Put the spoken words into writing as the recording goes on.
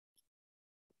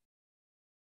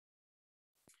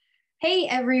Hey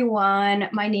everyone,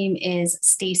 my name is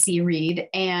Stacey Reed,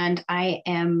 and I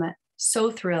am so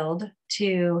thrilled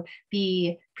to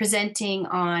be presenting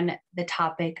on the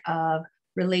topic of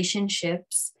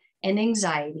relationships and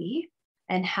anxiety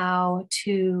and how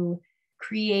to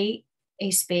create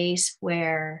a space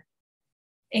where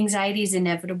anxiety is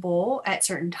inevitable at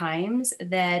certain times,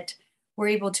 that we're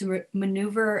able to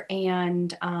maneuver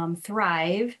and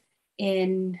thrive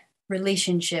in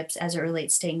relationships as it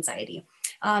relates to anxiety.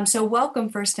 So welcome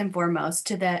first and foremost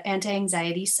to the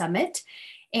Anti-Anxiety Summit.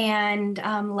 And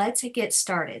let's get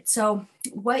started. So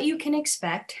what you can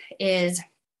expect is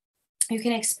a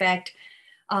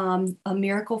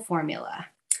miracle formula,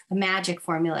 a magic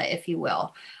formula, if you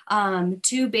will,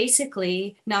 to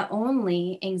basically not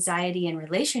only anxiety and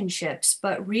relationships,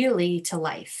 but really to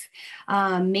life.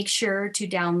 Make sure to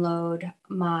download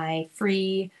my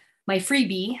freebie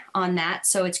on that.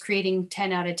 So it's creating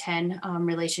 10 out of 10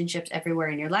 relationships everywhere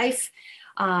in your life.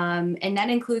 And that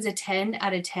includes a 10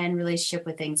 out of 10 relationship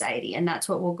with anxiety. And that's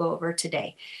what we'll go over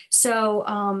today. So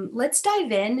let's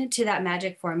dive into that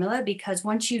magic formula, because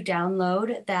once you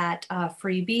download that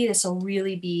freebie, this will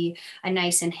really be a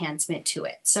nice enhancement to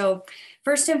it. So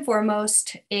first and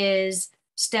foremost is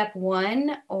step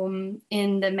one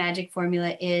in the magic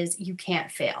formula is you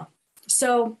can't fail.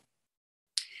 So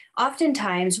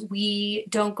oftentimes we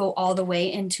don't go all the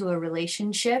way into a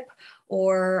relationship,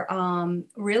 or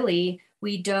really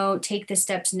we don't take the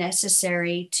steps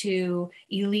necessary to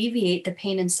alleviate the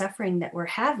pain and suffering that we're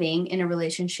having in a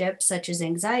relationship, such as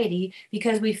anxiety,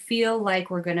 because we feel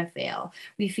like we're going to fail.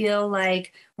 We feel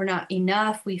like we're not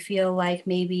enough. We feel like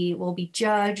maybe we'll be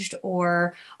judged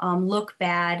or look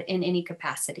bad in any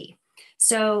capacity.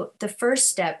 So the first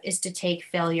step is to take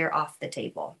failure off the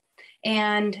table.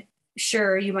 And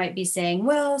sure, you might be saying,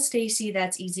 well, Stacey,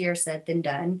 that's easier said than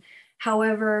done.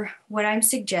 However, what I'm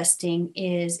suggesting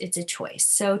is it's a choice.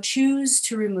 So choose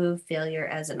to remove failure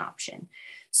as an option.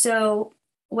 So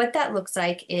what that looks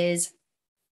like is,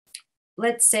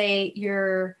 let's say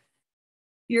you're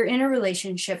in a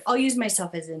relationship. I'll use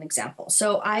myself as an example.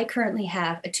 So I currently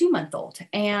have a 2-month-old,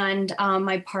 and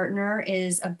my partner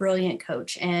is a brilliant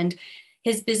coach, and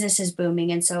his business is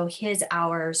booming. And so his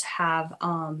hours have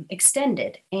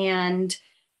extended. And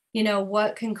you know,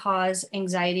 what can cause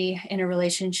anxiety in a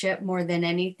relationship more than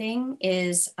anything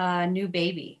is a new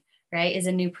baby, right? Is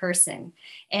a new person.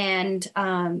 And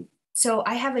so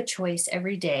I have a choice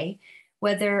every day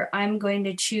whether I'm going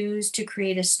to choose to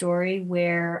create a story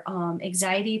where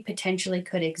anxiety potentially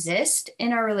could exist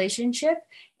in our relationship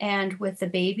and with the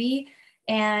baby,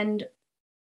 and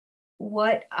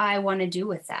what I want to do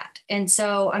with that. And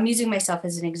so I'm using myself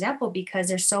as an example because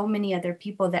there's so many other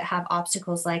people that have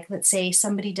obstacles. Like, let's say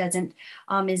somebody doesn't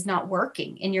is not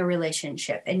working in your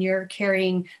relationship and you're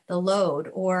carrying the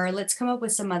load. Or let's come up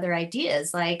with some other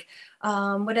ideas, like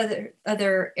what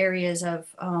other areas of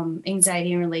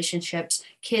anxiety in relationships.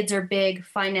 Kids are big,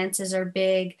 finances are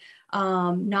big,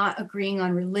 not agreeing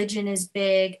on religion is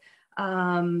big,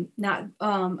 not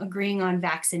agreeing on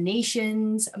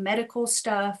vaccinations, medical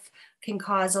stuff can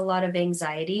cause a lot of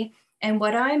anxiety. And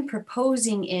what I'm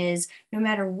proposing is, no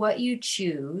matter what you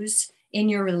choose in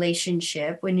your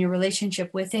relationship, when your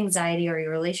relationship with anxiety or your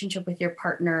relationship with your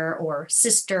partner or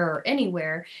sister or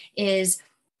anywhere, is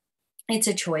it's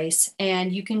a choice.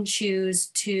 And you can choose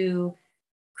to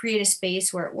create a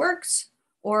space where it works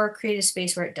or create a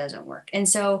space where it doesn't work. And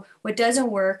so what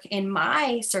doesn't work in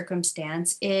my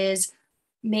circumstance is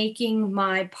making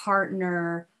my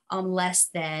partner less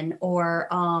than, or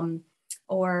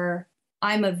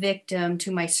I'm a victim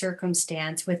to my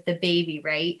circumstance with the baby,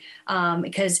 right?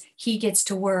 Because he gets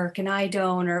to work and I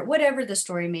don't, or whatever the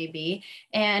story may be.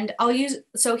 And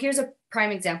so here's a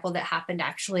prime example that happened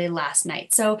actually last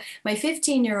night. So my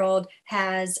 15-year-old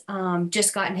has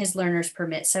just gotten his learner's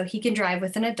permit, so he can drive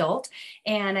with an adult.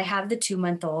 And I have the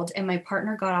 2-month-old, and my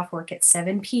partner got off work at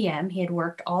 7 p.m. He had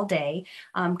worked all day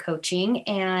coaching,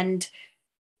 and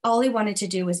all he wanted to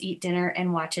do was eat dinner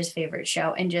and watch his favorite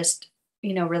show and just,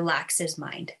 relax his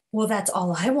mind. Well, that's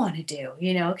all I want to do,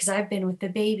 because I've been with the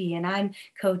baby and I'm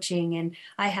coaching and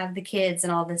I have the kids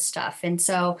and all this stuff. And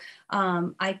so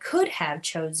I could have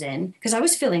chosen, because I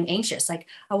was feeling anxious, like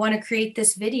I want to create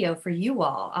this video for you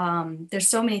all. There's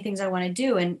so many things I want to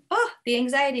do, and the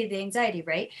anxiety,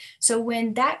 right? So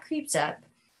when that creeps up,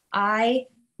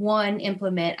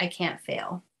 implement I can't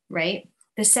fail, right?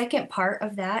 The second part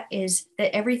of that is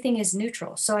that everything is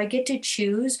neutral. So I get to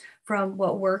choose from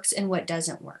what works and what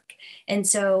doesn't work. And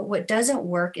so what doesn't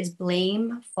work is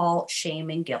blame, fault, shame,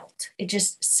 and guilt.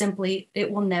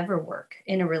 It will never work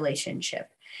in a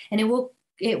relationship. And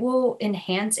it will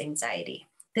enhance anxiety.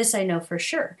 This I know for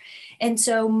sure. And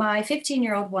so my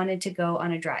 15-year-old wanted to go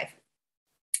on a drive.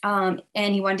 And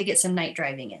he wanted to get some night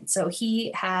driving in. So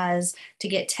he has to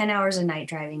get 10 hours of night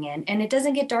driving in, and it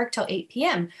doesn't get dark till 8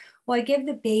 p.m. Well, I give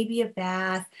the baby a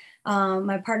bath.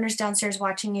 My partner's downstairs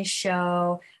watching his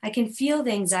show. I can feel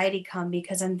the anxiety come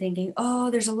because I'm thinking,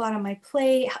 oh, there's a lot on my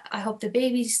plate. I hope the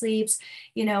baby sleeps.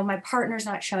 You know, my partner's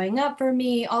not showing up for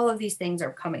me. All of these things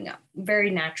are coming up, very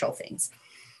natural things.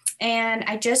 And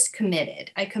I just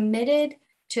committed. I committed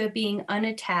to being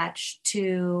unattached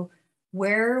to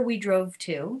where we drove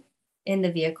to in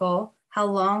the vehicle, how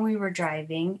long we were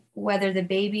driving, whether the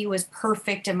baby was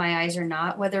perfect in my eyes or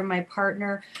not, whether my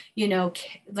partner, you know,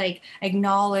 like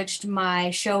acknowledged my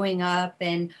showing up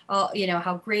and, you know,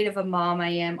 how great of a mom I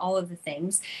am, all of the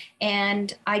things.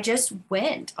 And I just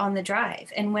went on the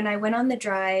drive. And when I went on the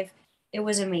drive, it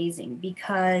was amazing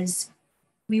because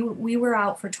we were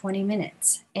out for 20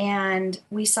 minutes and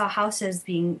we saw houses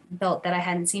being built that I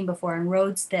hadn't seen before and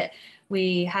roads that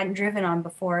we hadn't driven on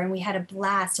before. And we had a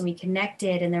blast and we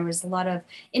connected, and there was a lot of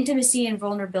intimacy and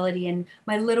vulnerability. And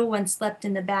my little one slept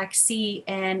in the back seat.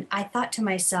 And I thought to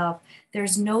myself,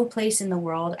 there's no place in the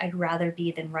world I'd rather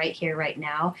be than right here, right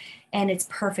now. And it's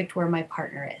perfect where my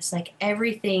partner is. Like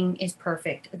everything is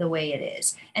perfect the way it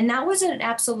is. And that was an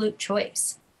absolute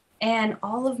choice. And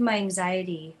all of my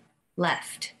anxiety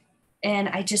left. And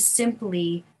I just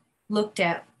simply looked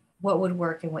at what would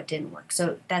work and what didn't work.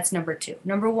 So that's number two.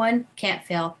 Number one, can't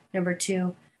fail. Number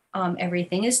two,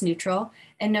 everything is neutral.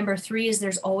 And number three is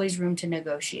there's always room to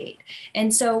negotiate.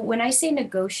 And so when I say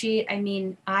negotiate, I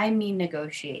mean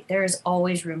negotiate. There is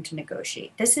always room to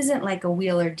negotiate. This isn't like a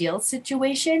wheel or deal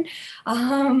situation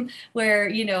where,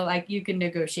 you know, like you can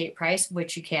negotiate price,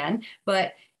 which you can,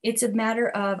 but it's a matter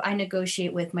of I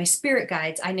negotiate with my spirit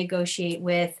guides. I negotiate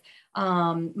with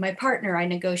my partner. I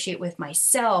negotiate with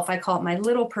myself. I call it my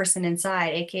little person inside,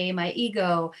 AKA my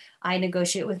ego. I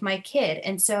negotiate with my kid.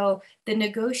 And so the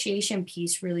negotiation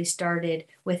piece really started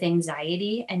with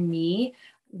anxiety and me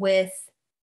with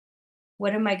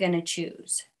what am I going to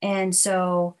choose? And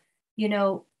so, you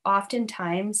know,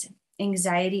 oftentimes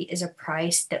anxiety is a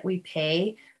price that we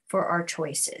pay for our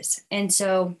choices. And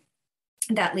so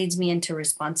that leads me into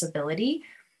responsibility.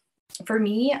 For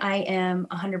me, I am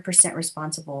 100%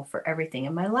 responsible for everything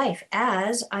in my life,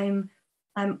 as I'm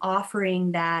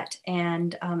offering that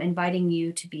and inviting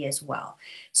you to be as well.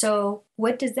 So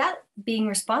what does that being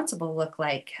responsible look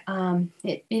like?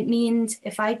 It means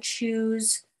if I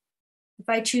choose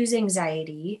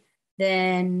anxiety,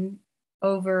 then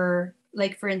over,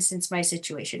 like for instance, my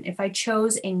situation, if I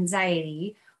chose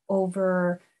anxiety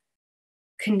over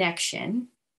connection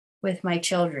with my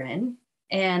children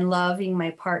and loving my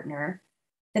partner,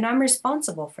 then I'm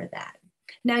responsible for that.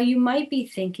 Now you might be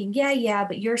thinking, yeah,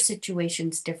 but your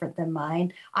situation's different than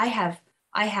mine. I have,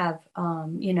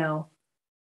 you know,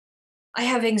 I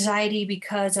have anxiety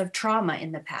because of trauma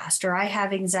in the past, or I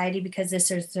have anxiety because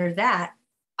this or that.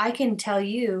 I can tell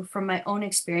you from my own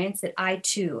experience that I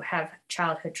too have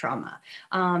childhood trauma,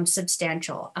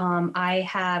 substantial. I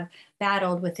have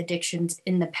battled with addictions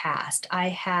in the past. I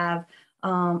have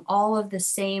all of the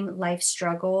same life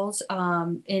struggles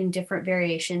in different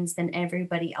variations than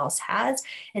everybody else has.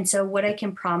 And so what I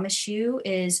can promise you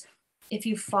is if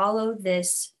you follow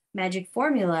this magic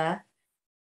formula,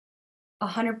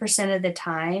 100% of the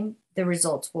time, the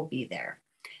results will be there.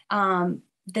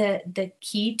 The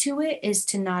key to it is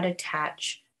to not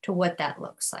attach to what that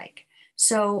looks like.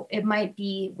 So it might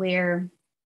be where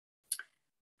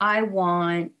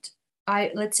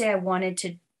let's say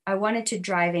I wanted to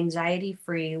drive anxiety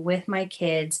free with my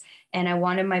kids, and I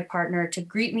wanted my partner to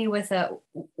greet me with a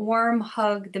warm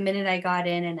hug the minute I got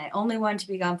in, and I only wanted to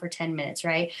be gone for 10 minutes,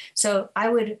 right? So I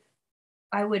would,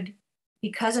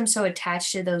 because I'm so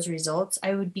attached to those results,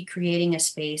 I would be creating a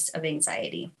space of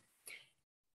anxiety.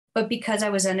 But because I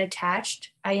was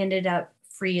unattached, I ended up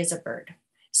free as a bird.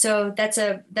 So that's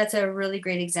a really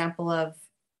great example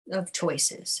of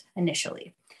choices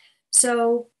initially.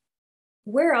 So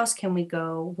where else can we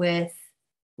go with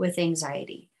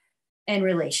anxiety and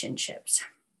relationships?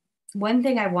 One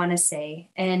thing I want to say,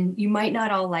 and you might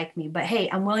not all like me, but hey,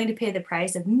 I'm willing to pay the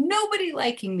price of nobody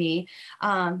liking me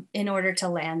in order to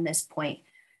land this point.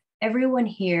 Everyone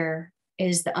here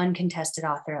is the uncontested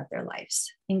author of their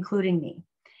lives, including me.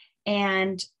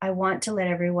 And I want to let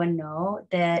everyone know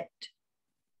that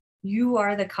you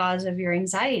are the cause of your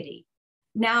anxiety.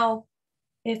 Now,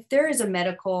 if there is a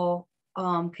medical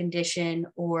condition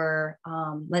or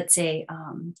let's say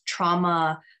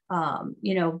trauma,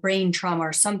 brain trauma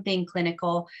or something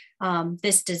clinical,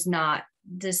 this does not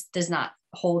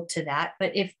hold to that.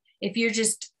 But if you're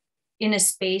just in a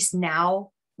space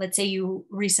now, let's say you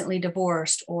recently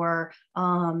divorced, or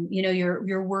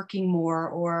you're working more,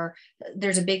 or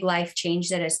there's a big life change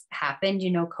that has happened.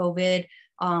 COVID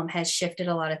has shifted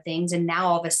a lot of things, and now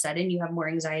all of a sudden you have more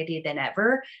anxiety than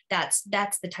ever. That's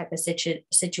the type of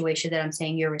situation that I'm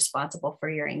saying you're responsible for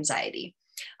your anxiety,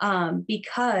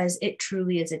 because it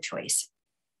truly is a choice.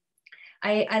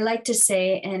 I like to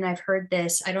say, and I've heard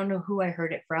this, I don't know who I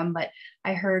heard it from, but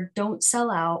I heard, don't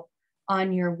sell out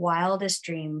on your wildest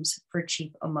dreams for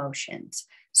cheap emotions.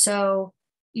 So,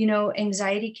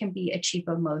 anxiety can be a cheap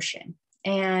emotion,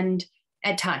 and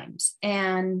at times.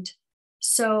 And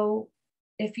so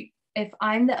if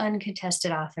I'm the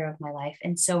uncontested author of my life,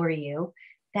 and so are you,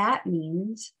 that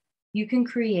means you can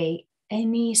create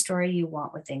any story you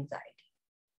want with anxiety.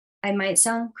 I might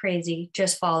sound crazy,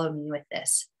 just follow me with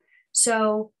this.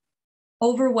 So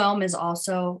overwhelm is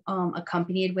also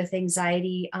accompanied with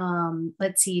anxiety.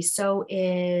 Let's see. So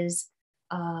is,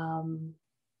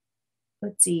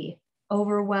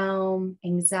 overwhelm,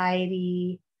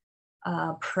 anxiety,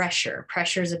 pressure.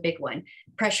 Pressure is a big one.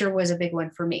 Pressure was a big one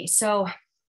for me. So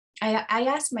I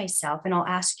asked myself, and I'll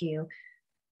ask you,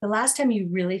 the last time you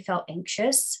really felt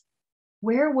anxious,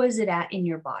 where was it at in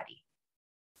your body?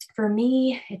 For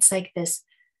me, it's like this.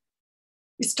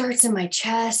 It starts in my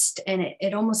chest, and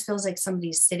it almost feels like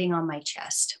somebody's sitting on my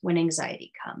chest when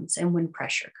anxiety comes and when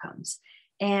pressure comes.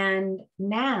 And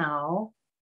now,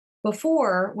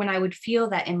 before, when I would feel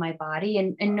that in my body,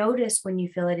 and notice when you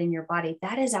feel it in your body,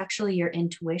 that is actually your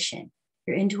intuition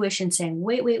saying,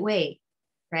 wait,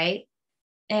 right?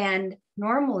 And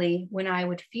normally when I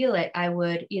would feel it, I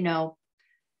would,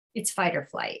 it's fight or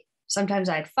flight. Sometimes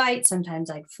I'd fight,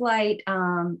 sometimes I'd flight.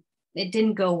 It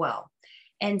didn't go well.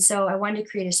 And so I wanted to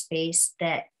create a space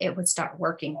that it would start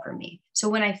working for me. So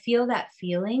when I feel that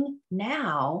feeling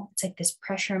now, it's like this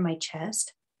pressure in my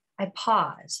chest, I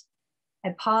pause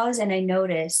and I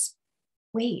notice,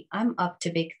 wait, I'm up to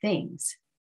big things.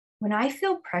 When I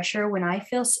feel pressure, when I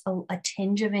feel a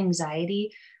tinge of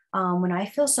anxiety, when I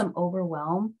feel some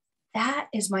overwhelm, that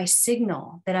is my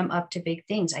signal that I'm up to big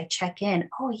things. I check in.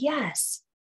 Oh, yes,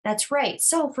 that's right.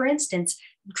 So for instance,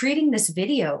 creating this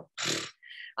video,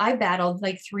 I battled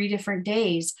like 3 different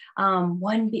days.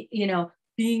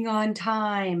 Being on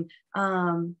time,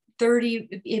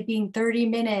 it being 30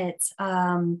 minutes,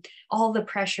 all the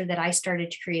pressure that I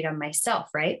started to create on myself.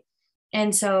 Right.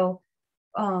 And so,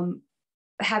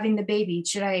 having the baby,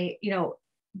 do I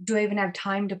even have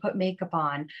time to put makeup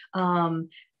on?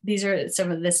 These are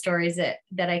some of the stories that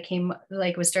I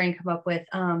was starting to come up with.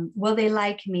 Will they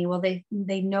like me? Will they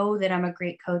know that I'm a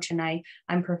great coach and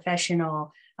I'm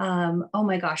professional? Oh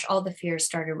my gosh, all the fears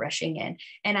started rushing in.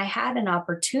 And I had an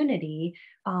opportunity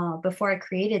before I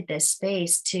created this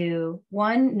space to,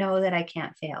 one, know that I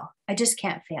can't fail. I just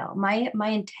can't fail. My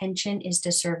intention is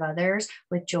to serve others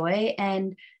with joy,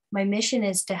 and my mission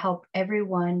is to help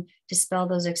everyone dispel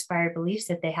those expired beliefs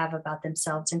that they have about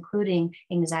themselves, including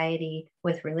anxiety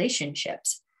with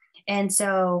relationships. And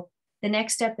so the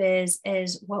next step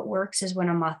is what works is when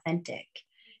I'm authentic.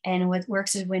 And what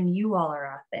works is when you all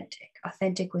are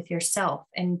authentic with yourself,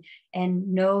 and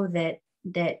know that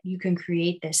you can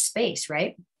create this space,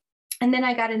 right? And then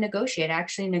I got to negotiate. I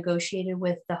actually negotiated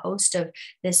with the host of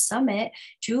this summit,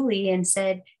 Julie, and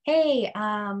said, hey,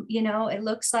 it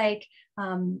looks like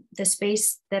the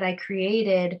space that I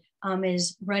created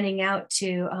is running out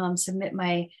to submit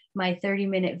my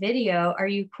 30-minute video. Are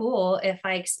you cool if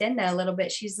I extend that a little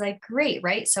bit? She's like, great,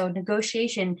 right? So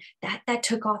negotiation, that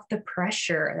took off the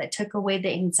pressure, that took away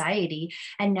the anxiety.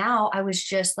 And now I was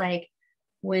just like,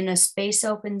 when a space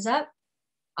opens up,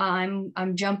 I'm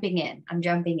jumping in.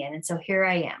 And so here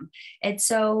I am. And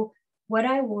so what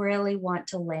I really want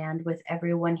to land with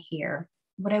everyone here,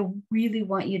 what I really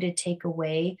want you to take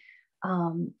away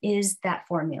is that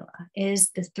formula,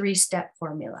 is the 3-step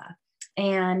formula.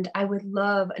 And I would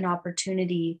love an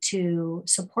opportunity to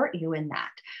support you in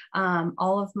that.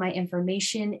 All of my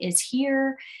information is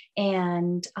here,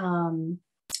 and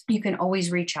you can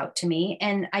always reach out to me.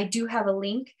 And I do have a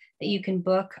link that you can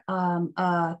book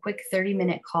a quick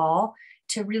 30-minute call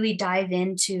to really dive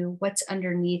into what's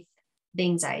underneath the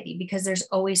anxiety, because there's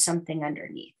always something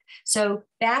underneath. So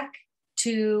back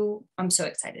to, I'm so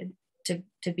excited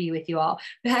to be with you all.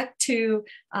 Back to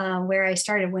where I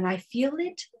started. When I feel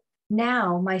it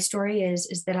now, my story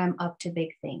is that I'm up to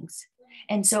big things.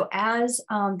 And so as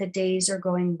the days are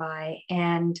going by,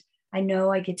 and I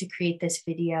know I get to create this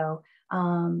video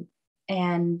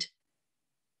and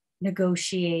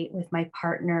negotiate with my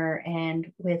partner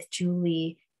and with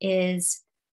Julie, is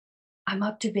I'm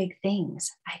up to big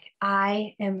things.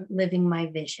 I am living my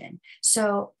vision.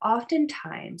 So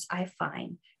oftentimes I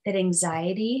find that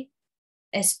anxiety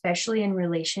especially in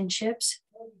relationships,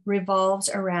 revolves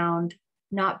around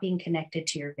not being connected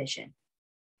to your vision.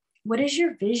 What is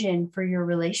your vision for your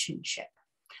relationship?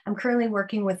 I'm currently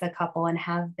working with a couple and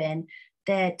have been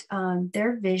that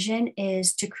their vision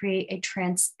is to create a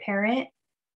transparent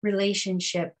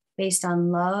relationship based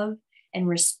on love and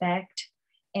respect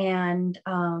and,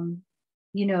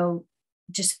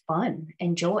 just fun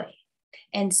and joy.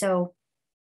 And so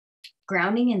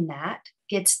grounding in that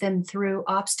gets them through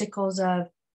obstacles of,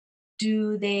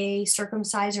 do they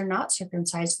circumcise or not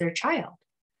circumcise their child?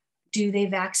 Do they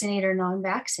vaccinate or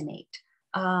non-vaccinate?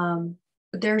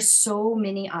 There's so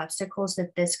many obstacles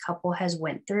that this couple has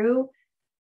went through,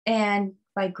 and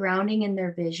by grounding in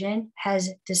their vision has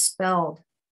dispelled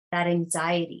that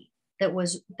anxiety that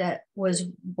was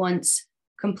once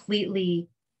completely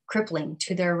crippling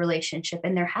to their relationship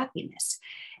and their happiness.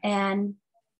 And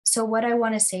so what I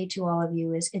want to say to all of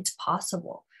you is it's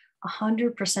possible.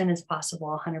 100% is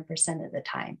possible 100% of the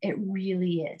time. It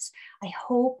really is. I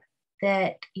hope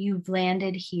that you've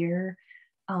landed here,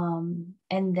 and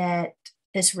that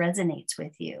this resonates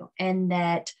with you, and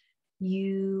that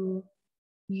you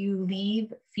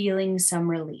leave feeling some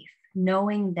relief,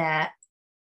 knowing that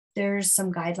there's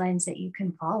some guidelines that you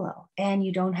can follow and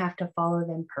you don't have to follow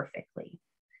them perfectly.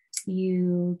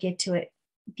 You get to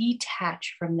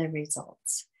detach from the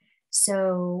results.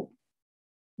 So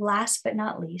last but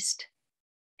not least,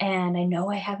 and I know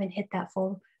I haven't hit that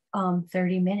full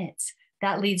 30 minutes,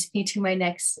 that leads me to my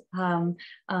next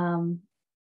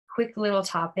quick little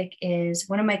topic. Is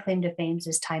one of my claim to fames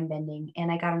is time bending.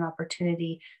 And I got an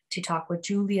opportunity to talk with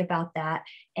Julie about that.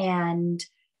 And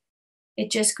it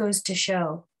just goes to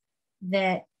show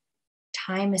that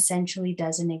time essentially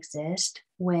doesn't exist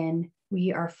when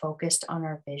we are focused on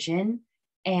our vision,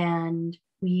 and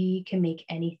we can make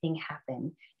anything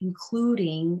happen,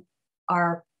 including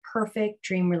our perfect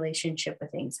dream relationship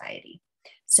with anxiety.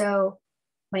 So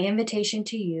my invitation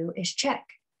to you is check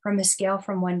from a scale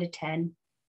from 1 to 10,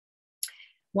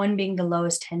 1 being the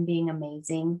lowest, 10 being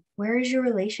amazing. Where is your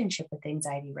relationship with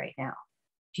anxiety right now?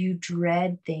 Do you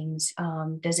dread things?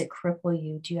 Does it cripple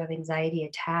you? Do you have anxiety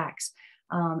attacks,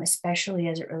 especially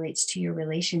as it relates to your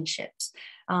relationships?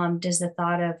 Does the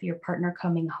thought of your partner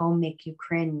coming home make you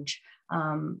cringe?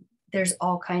 There's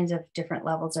all kinds of different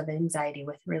levels of anxiety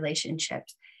with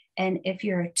relationships. And if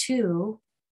you're a 2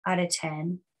 out of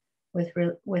 10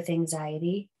 with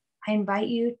anxiety, I invite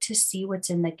you to see what's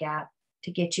in the gap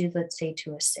to get you, let's say,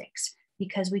 to a 6,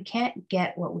 because we can't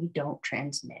get what we don't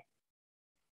transmit.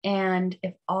 And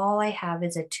if all I have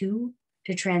is a 2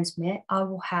 to transmit, I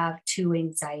will have 2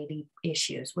 anxiety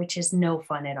issues, which is no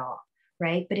fun at all,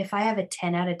 right? But if I have a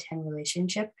 10 out of 10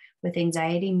 relationship with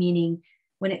anxiety, meaning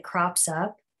when it crops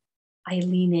up, I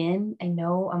lean in, I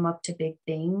know I'm up to big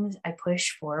things, I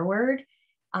push forward,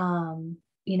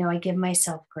 I give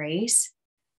myself grace.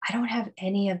 I don't have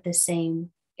any of the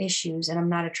same issues, and I'm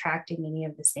not attracting any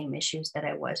of the same issues that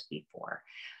I was before.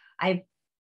 I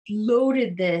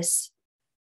loaded this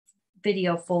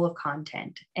video full of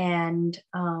content, and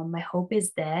my hope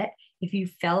is that if you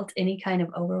felt any kind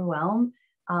of overwhelm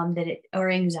or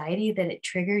anxiety, that it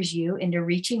triggers you into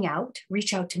reach out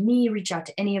to me, reach out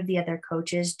to any of the other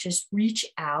coaches, just reach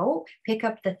out, pick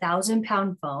up the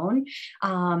 1,000-pound phone,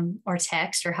 or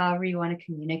text, or however you want to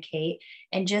communicate,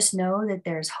 and just know that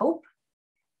there's hope,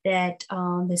 that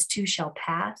this too shall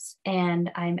pass,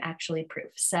 and I'm actually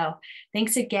proof. So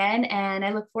thanks again, and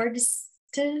I look forward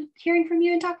to hearing from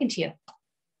you and talking to you.